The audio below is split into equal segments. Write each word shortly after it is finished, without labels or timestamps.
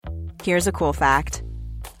Here's a cool fact.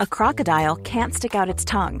 A crocodile can't stick out its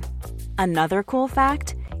tongue. Another cool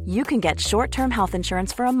fact, you can get short-term health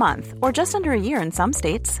insurance for a month or just under a year in some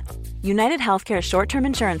states. United Healthcare short-term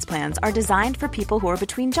insurance plans are designed for people who are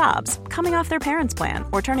between jobs, coming off their parents' plan,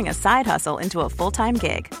 or turning a side hustle into a full-time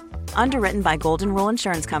gig. Underwritten by Golden Rule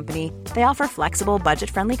Insurance Company, they offer flexible,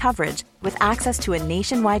 budget-friendly coverage with access to a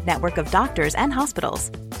nationwide network of doctors and hospitals.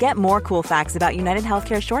 Get more cool facts about United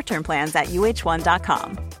Healthcare short-term plans at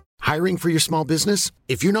uh1.com. Hiring for your small business?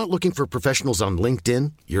 If you're not looking for professionals on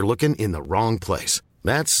LinkedIn, you're looking in the wrong place.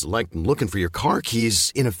 That's like looking for your car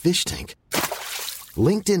keys in a fish tank.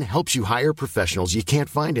 LinkedIn helps you hire professionals you can't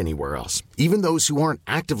find anywhere else, even those who aren't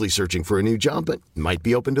actively searching for a new job but might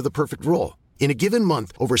be open to the perfect role. In a given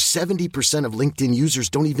month, over 70% of LinkedIn users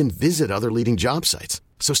don't even visit other leading job sites.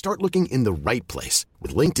 So start looking in the right place.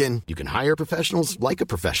 With LinkedIn, you can hire professionals like a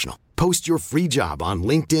professional. Post your free job on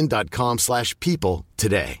linkedin.com/people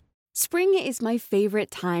today. Spring is my favorite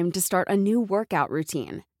time to start a new workout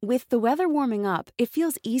routine. With the weather warming up, it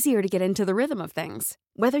feels easier to get into the rhythm of things.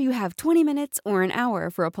 Whether you have 20 minutes or an hour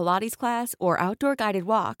for a Pilates class or outdoor guided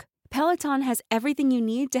walk, Peloton has everything you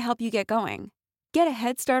need to help you get going. Get a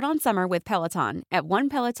head start on summer with Peloton at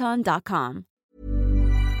onepeloton.com.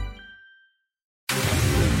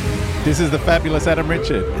 This is the fabulous Adam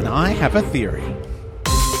Richard, and I have a theory.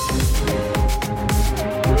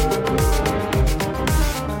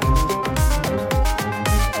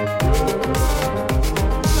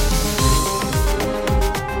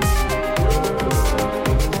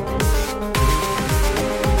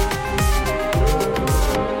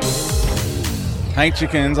 Hey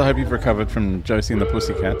chickens, I hope you've recovered from Josie and the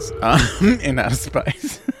Pussycats in outer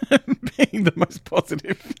space being the most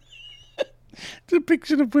positive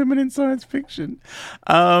depiction of women in science fiction.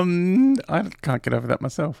 I can't get over that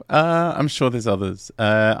myself. I'm sure there's others.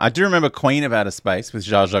 I do remember Queen of Outer Space with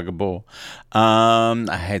Zsa Zsa Gabor.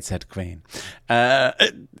 I hate said Queen.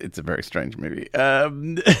 It's a very strange movie.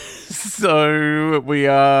 So we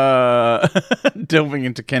are delving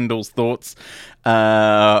into Kendall's thoughts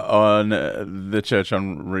on the church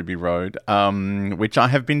on Ruby Road, which I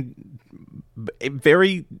have been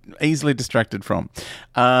very easily distracted from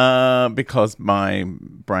because my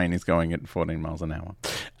brain is going at 14 miles an hour.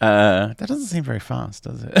 That doesn't seem very fast,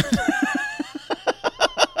 does it?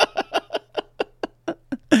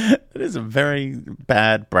 That is a very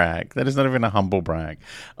bad brag. That is not even a humble brag.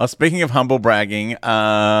 Speaking of humble bragging,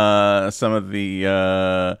 some of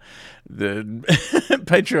the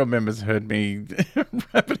Patreon members heard me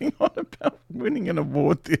rabbiting on about winning an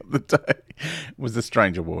award the other day. It was a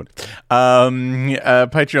strange award.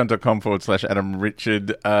 Patreon.com/Adam Richard.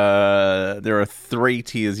 There are 3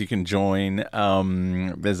 tiers you can join.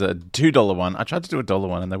 There's a $2 one. I tried to do a $1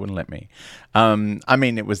 one and they wouldn't let me. I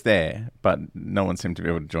mean, it was there, but no one seemed to be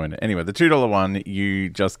able to join it. Anyway, the $2 one, you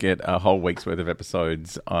just get a whole week's worth of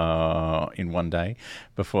episodes in one day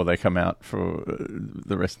before they come out for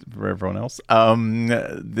the rest for everyone else.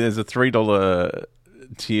 There's a $3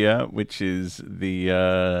 tier, which is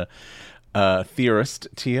the theorist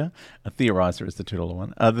tier. A theorizer is the $2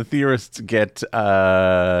 one. The theorists get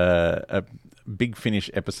Big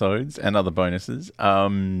Finish episodes and other bonuses.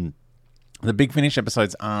 The Big Finish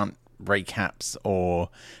episodes aren't recaps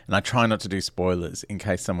and I try not to do spoilers in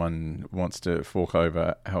case someone wants to fork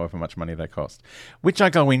over however much money they cost, which I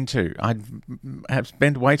go into. I have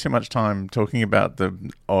spent way too much time talking about the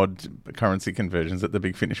odd currency conversions that the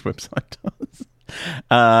Big Finish website does.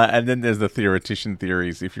 And then there's the theoretician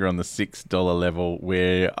theories if you're on the $6 level,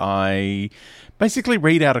 where I basically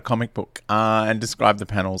read out a comic book and describe the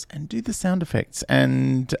panels and do the sound effects.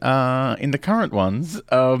 And in the current ones,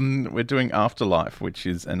 we're doing Afterlife, which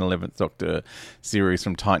is an 11th Doctor series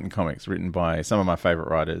from Titan Comics, written by some of my favourite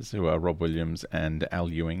writers, who are Rob Williams and Al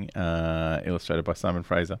Ewing, illustrated by Simon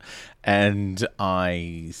Fraser. And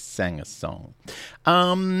I sang a song.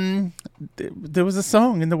 There was a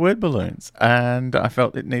song in the word balloons, and I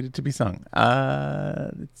felt it needed to be sung.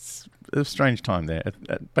 It's a strange time there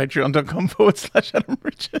at patreon.com/Adam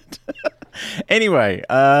Richard. Anyway,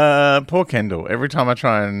 poor Kendall. Every time I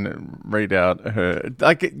try and read out her,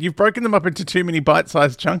 like, you've broken them up into too many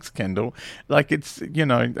bite-sized chunks, Kendall. Like, it's, you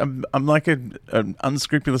know, I'm like an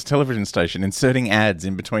unscrupulous television station inserting ads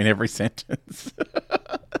in between every sentence.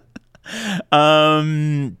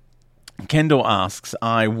 Kendall asks,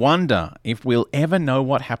 I wonder if we'll ever know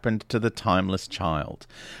what happened to the timeless child.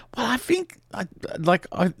 Well, I think that,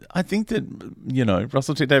 you know,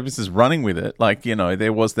 Russell T Davies is running with it. Like, you know,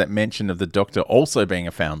 there was that mention of the Doctor also being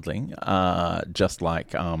a foundling, just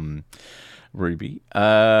like Ruby.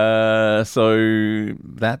 So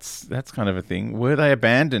that's kind of a thing. Were they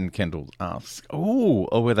abandoned, Kendall asks. Oh,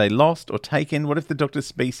 or were they lost or taken? What if the Doctor's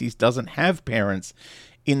species doesn't have parents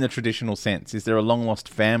in the traditional sense? Is there a long-lost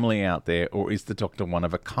family out there, or is the Doctor one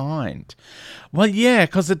of a kind? Well, yeah,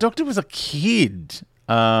 because the Doctor was a kid,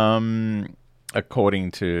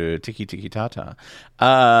 according to Tiki Tiki Tata,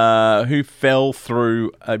 who fell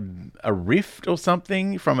through a rift or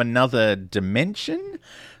something from another dimension.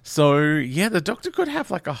 So, yeah, the Doctor could have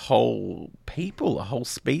like a whole people, a whole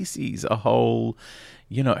species, a whole,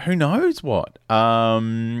 who knows what.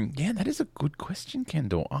 Yeah, that is a good question,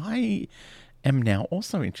 Kendall. I am now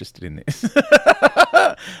also interested in this.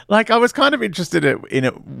 Like, I was kind of interested in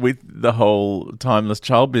it with the whole Timeless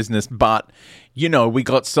Child business, but, we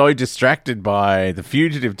got so distracted by the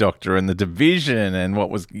Fugitive Doctor and the Division and what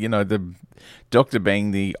was, the Doctor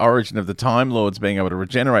being the origin of the Time Lords being able to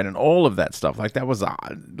regenerate and all of that stuff. Like, that was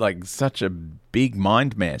like such a big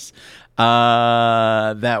mind mess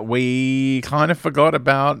that we kind of forgot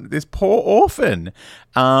about this poor orphan.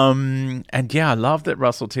 And yeah, I love that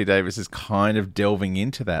Russell T Davies is kind of delving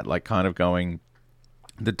into that, like kind of going,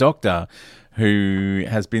 the Doctor, who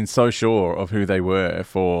has been so sure of who they were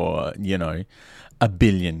for, a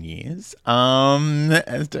billion years,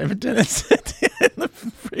 as David Tennant said in the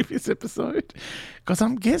previous episode. Because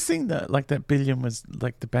I'm guessing that, like, that billion was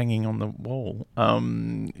like the banging on the wall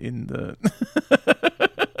in the...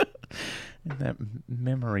 in that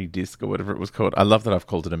memory disc or whatever it was called. I love that I've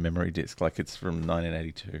called it a memory disc, like it's from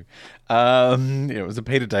 1982. It was a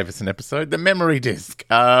Peter Davison episode, the memory disc,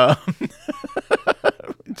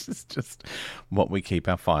 which is just what we keep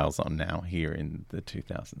our files on now here in the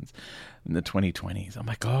 2000s, in the 2020s. Oh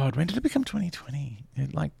my God, when did it become 2020?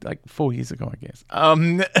 Like 4 years ago, I guess.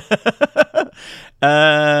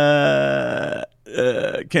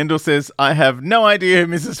 Kendall says, I have no idea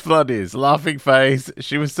who Mrs. Flood is. Laughing face.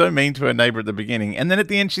 She was so mean to her neighbour at the beginning. And then at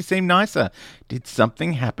the end, she seemed nicer. Did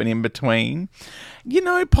something happen in between?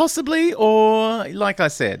 Possibly. Or, like I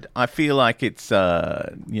said, I feel like it's,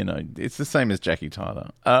 it's the same as Jackie Tyler.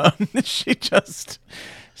 She's,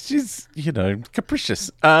 capricious.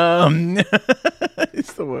 Is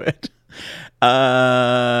the word.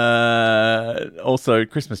 Also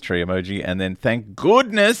Christmas tree emoji, and then thank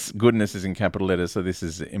goodness is in capital letters, so this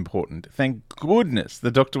is important. Thank goodness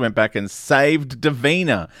the Doctor went back and saved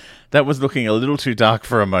Davina. That was looking a little too dark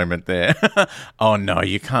for a moment there. Oh no,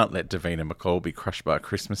 you can't let Davina McCall be crushed by a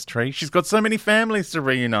Christmas tree. She's got so many families to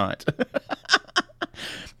reunite.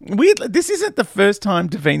 This isn't the first time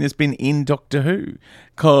Davina's been in Doctor Who,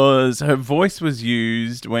 because her voice was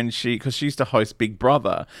used because she used to host Big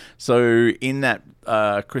Brother. So in that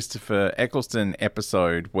Christopher Eccleston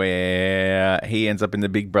episode where he ends up in the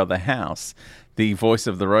Big Brother house, the voice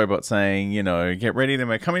of the robot saying, get ready, then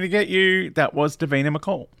we're coming to get you, that was Davina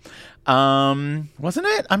McCall. Wasn't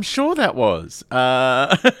it? I'm sure that was.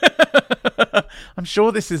 I'm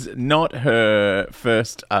sure this is not her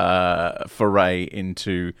first foray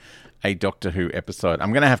into a Doctor Who episode.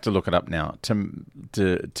 I'm going to have to look it up now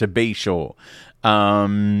to be sure.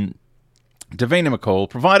 Davina McCall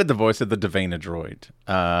provided the voice of the Davina droid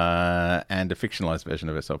and a fictionalized version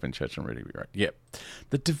of herself in Church and Ruby Road. Yep.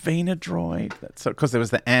 The Davina droid. That's because there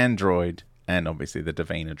was the android and obviously the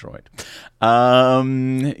Davina droid.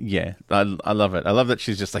 Yeah, I love it. I love that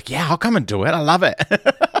she's just like, yeah, I'll come and do it. I love it.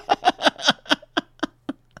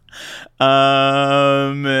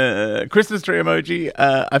 Christmas tree emoji.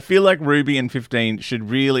 I feel like Ruby and 15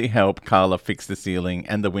 should really help Carla fix the ceiling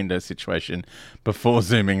and the window situation before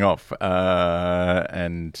zooming off.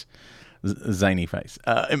 And zany face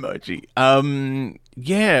emoji.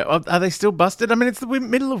 Yeah, are they still busted? I mean, it's the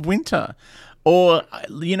middle of winter. Or,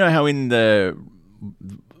 how in the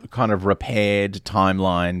kind of repaired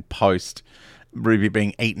timeline post Ruby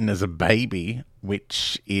being eaten as a baby,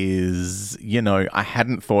 which is, I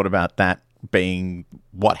hadn't thought about that being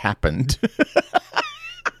what happened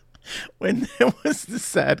when there was the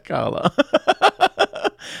sad Carla.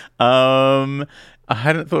 I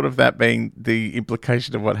hadn't thought of that being the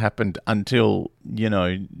implication of what happened until,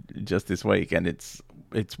 just this week, and it's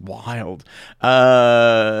wild.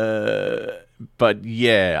 But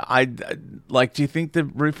yeah, do you think the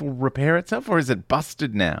roof will repair itself, or is it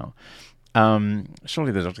busted now?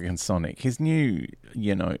 Surely the Doctor can Sonic. His new,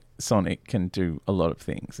 Sonic can do a lot of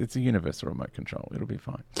things. It's a universal remote control. It'll be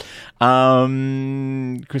fine.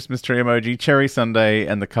 Christmas tree emoji, cherry sundae,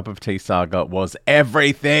 and the cup of tea saga was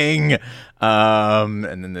everything. And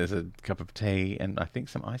then there's a cup of tea and I think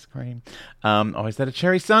some ice cream. Is that a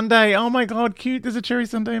cherry sundae? Oh my God, cute. There's a cherry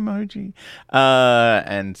sundae emoji.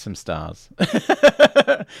 And some stars.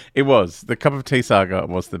 It was. The cup of tea saga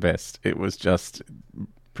was the best. It was just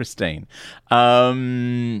pristine.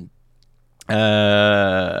 Christmas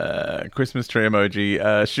tree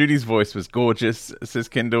emoji. Shooty's voice was gorgeous, says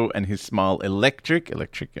Kendall, and his smile electricity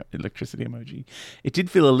emoji. It did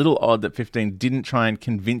feel a little odd that 15 didn't try and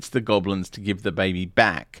convince the goblins to give the baby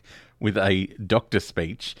back with a doctor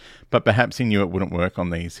speech, but perhaps he knew it wouldn't work on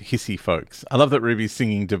these hissy folks. I love that Ruby's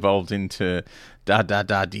singing devolved into da da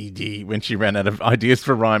da dee dee when she ran out of ideas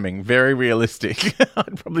for rhyming. Very realistic.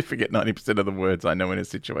 I'd probably forget 90% of the words I know in a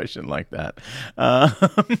situation like that.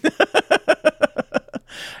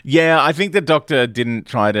 Yeah, I think the Doctor didn't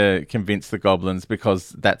try to convince the goblins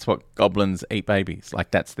because that's what goblins eat babies. Like,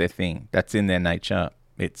 that's their thing. That's in their nature.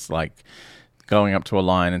 It's like going up to a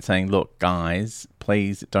lion and saying, look, guys,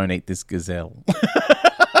 please don't eat this gazelle.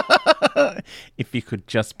 If you could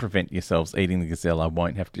just prevent yourselves eating the gazelle, I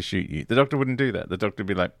won't have to shoot you. The Doctor wouldn't do that. The Doctor would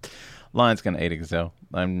be like, lion's going to eat a gazelle.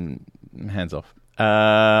 I'm hands off.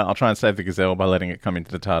 I'll try and save the gazelle by letting it come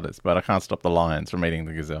into the TARDIS, but I can't stop the lions from eating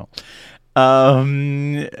the gazelle.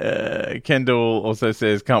 Kendall also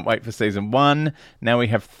says, can't wait for season 1. Now we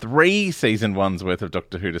have 3 season 1s worth of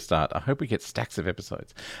Doctor Who to start. I hope we get stacks of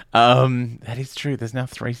episodes. That is true. There's now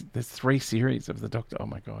 3 series of the Doctor. Oh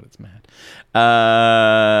my God, it's mad.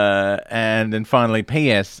 And then finally,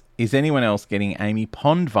 P.S. Is anyone else getting Amy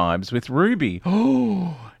Pond vibes with Ruby?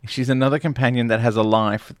 Oh, she's another companion that has a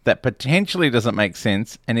life that potentially doesn't make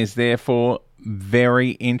sense and is therefore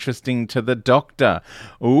very interesting to the Doctor.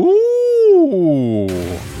 Ooh,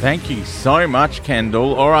 thank you so much,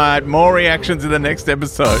 Kendall. All right, more reactions in the next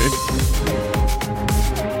episode.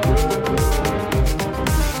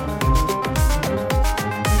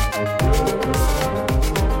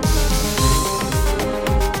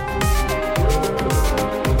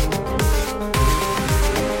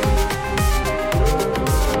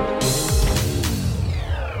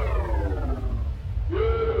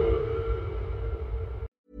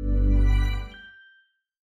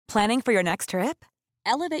 Planning for your next trip?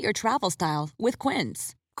 Elevate your travel style with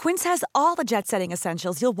Quince. Quince has all the jet-setting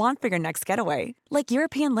essentials you'll want for your next getaway, like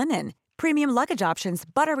European linen, premium luggage options,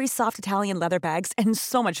 buttery soft Italian leather bags, and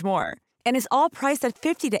so much more. And is all priced at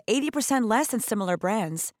 50 to 80% less than similar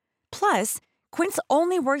brands. Plus, Quince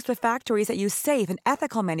only works with factories that use safe and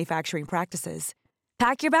ethical manufacturing practices.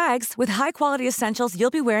 Pack your bags with high-quality essentials you'll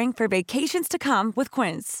be wearing for vacations to come with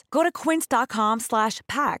Quince. Go to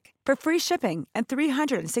quince.com/pack for free shipping and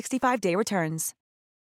 365-day returns.